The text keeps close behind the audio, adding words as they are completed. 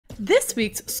This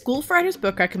week's School for Writers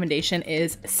book recommendation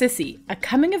is Sissy, A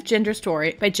Coming of Gender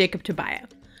Story by Jacob Tobia.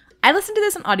 I listened to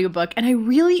this on audiobook and I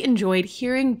really enjoyed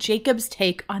hearing Jacob's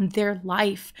take on their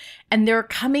life and their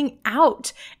coming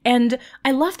out. And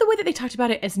I love the way that they talked about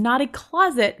it as not a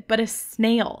closet, but a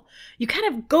snail. You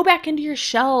kind of go back into your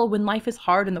shell when life is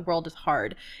hard and the world is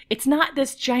hard. It's not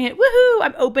this giant, woohoo,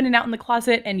 I'm open and out in the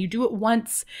closet, and you do it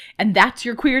once and that's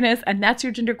your queerness and that's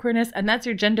your gender queerness and that's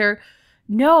your gender.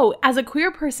 No, as a queer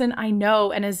person, I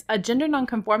know, and as a gender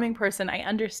nonconforming person, I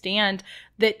understand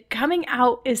that coming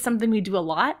out is something we do a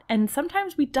lot, and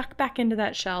sometimes we duck back into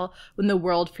that shell when the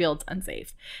world feels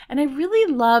unsafe. And I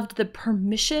really loved the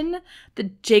permission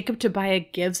that Jacob Tobia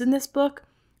gives in this book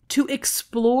to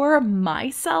explore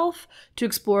myself, to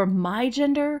explore my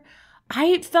gender.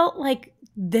 I felt like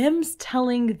them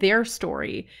telling their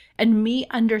story and me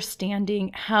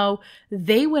understanding how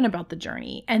they went about the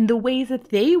journey and the ways that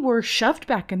they were shoved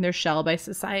back in their shell by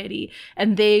society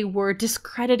and they were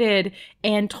discredited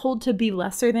and told to be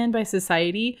lesser than by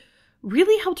society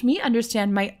really helped me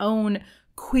understand my own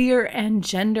queer and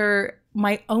gender,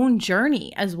 my own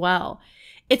journey as well.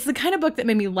 It's the kind of book that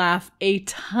made me laugh a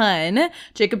ton.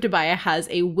 Jacob Tobia has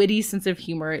a witty sense of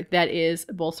humor that is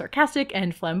both sarcastic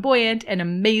and flamboyant and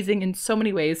amazing in so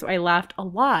many ways, so I laughed a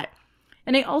lot.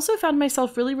 And I also found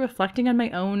myself really reflecting on my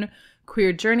own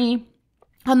queer journey,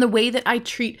 on the way that I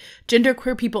treat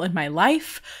genderqueer people in my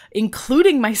life,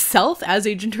 including myself as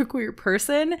a genderqueer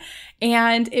person.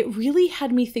 And it really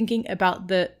had me thinking about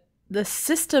the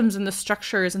systems and the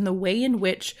structures and the way in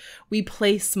which we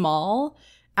play small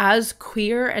as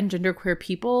queer and genderqueer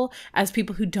people, as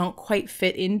people who don't quite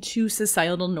fit into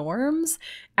societal norms,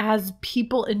 as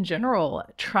people in general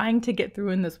trying to get through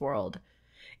in this world.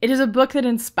 It is a book that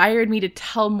inspired me to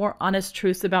tell more honest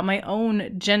truths about my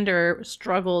own gender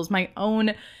struggles, my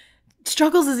own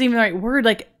struggles isn't even the right word,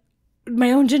 like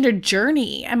my own gender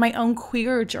journey and my own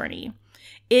queer journey.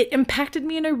 It impacted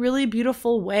me in a really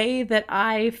beautiful way that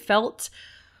I felt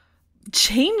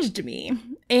changed me.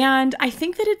 And I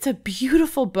think that it's a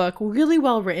beautiful book, really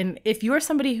well written. If you're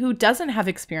somebody who doesn't have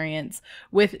experience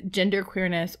with gender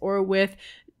queerness or with,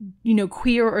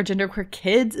 queer or genderqueer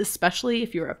kids, especially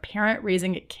if you're a parent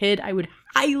raising a kid, I would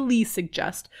highly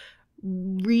suggest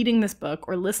reading this book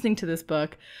or listening to this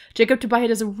book. Jacob Tobia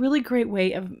does a really great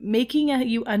way of making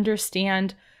you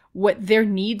understand what their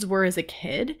needs were as a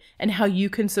kid and how you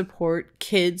can support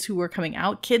kids who are coming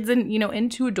out, kids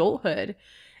into adulthood.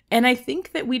 And I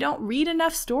think that we don't read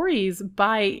enough stories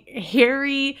by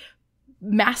hairy,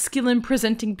 masculine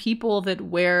presenting people that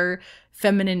wear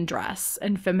feminine dress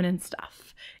and feminine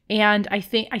stuff. And I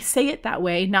think I say it that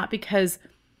way, not because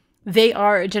they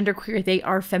are genderqueer, they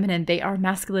are feminine, they are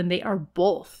masculine, they are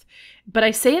both. But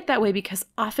I say it that way because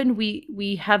often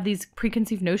we have these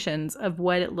preconceived notions of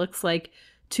what it looks like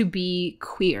to be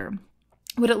queer,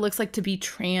 what it looks like to be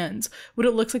trans, what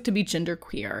it looks like to be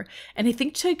genderqueer. And I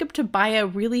think Jacob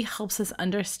Tobia really helps us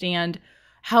understand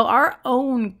how our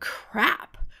own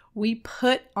crap we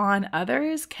put on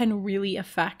others can really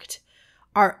affect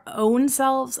our own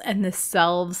selves and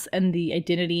the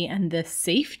identity and the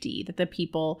safety that the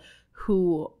people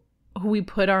who we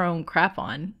put our own crap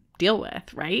on deal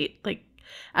with, right? Like,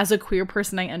 as a queer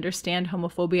person, I understand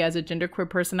homophobia. As a genderqueer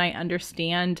person, I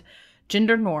understand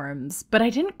gender norms, but I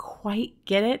didn't quite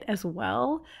get it as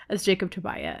well as Jacob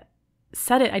Tobia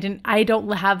said it. I don't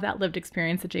have that lived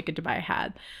experience that Jacob Tobia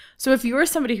had. So if you're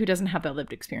somebody who doesn't have that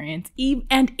lived experience,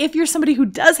 and if you're somebody who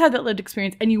does have that lived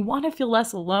experience and you want to feel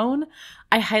less alone,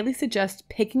 I highly suggest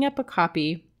picking up a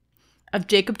copy of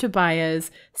Jacob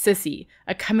Tobia's Sissy,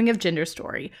 A Coming of Gender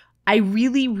Story. I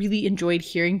really, really enjoyed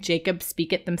hearing Jacob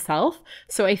speak it themselves,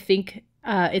 so I think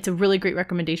it's a really great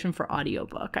recommendation for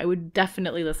audiobook. I would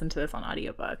definitely listen to this on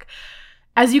audiobook.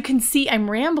 As you can see, I'm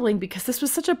rambling because this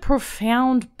was such a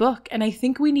profound book, and I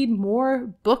think we need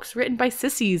more books written by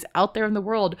sissies out there in the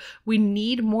world. We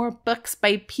need more books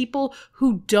by people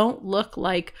who don't look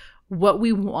like what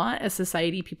we want as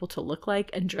society people to look like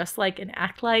and dress like and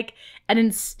act like. And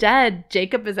instead,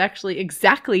 Jacob is actually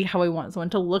exactly how I want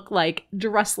someone to look like,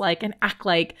 dress like, and act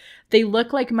like. They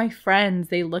look like my friends.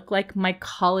 They look like my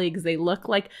colleagues. They look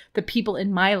like the people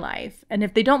in my life. And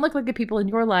if they don't look like the people in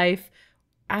your life,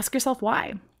 ask yourself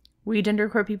why. We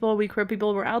genderqueer people, we queer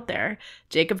people, we're out there.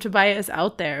 Jacob Tobia is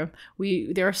out there.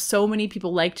 There are so many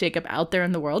people like Jacob out there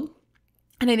in the world.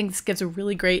 And I think this gives a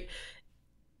really great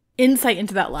insight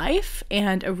into that life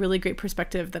and a really great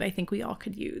perspective that I think we all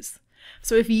could use.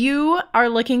 So if you are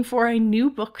looking for a new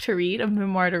book to read, a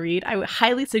memoir to read, I would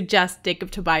highly suggest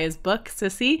Jacob Tobia's book,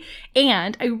 Sissy,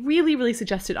 and I really, really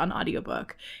suggest it on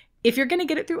audiobook. If you're going to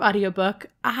get it through audiobook,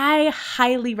 I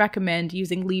highly recommend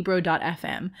using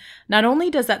Libro.fm. Not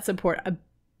only does that support a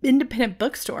independent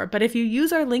bookstore, but if you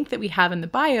use our link that we have in the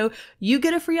bio, you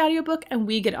get a free audiobook and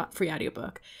we get a free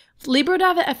audiobook.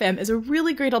 Libro.fm is a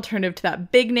really great alternative to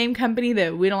that big name company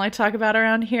that we don't like to talk about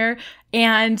around here.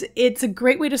 And it's a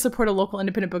great way to support a local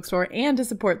independent bookstore and to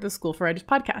support the School for Writers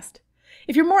podcast.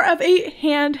 If you're more of a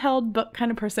handheld book kind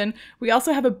of person, we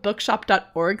also have a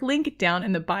bookshop.org link down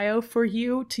in the bio for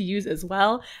you to use as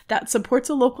well. That supports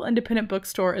a local independent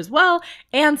bookstore as well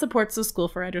and supports the School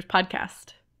for Writers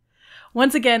podcast.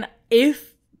 Once again, I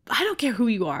don't care who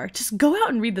you are, just go out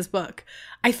and read this book.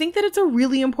 I think that it's a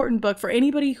really important book for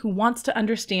anybody who wants to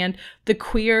understand the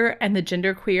queer and the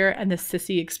genderqueer and the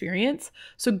Sissy experience.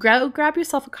 So grab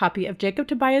yourself a copy of Jacob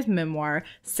Tobia's memoir,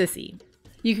 Sissy.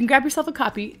 You can grab yourself a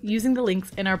copy using the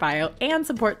links in our bio and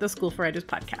support the School for Writers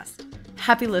podcast.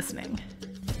 Happy listening.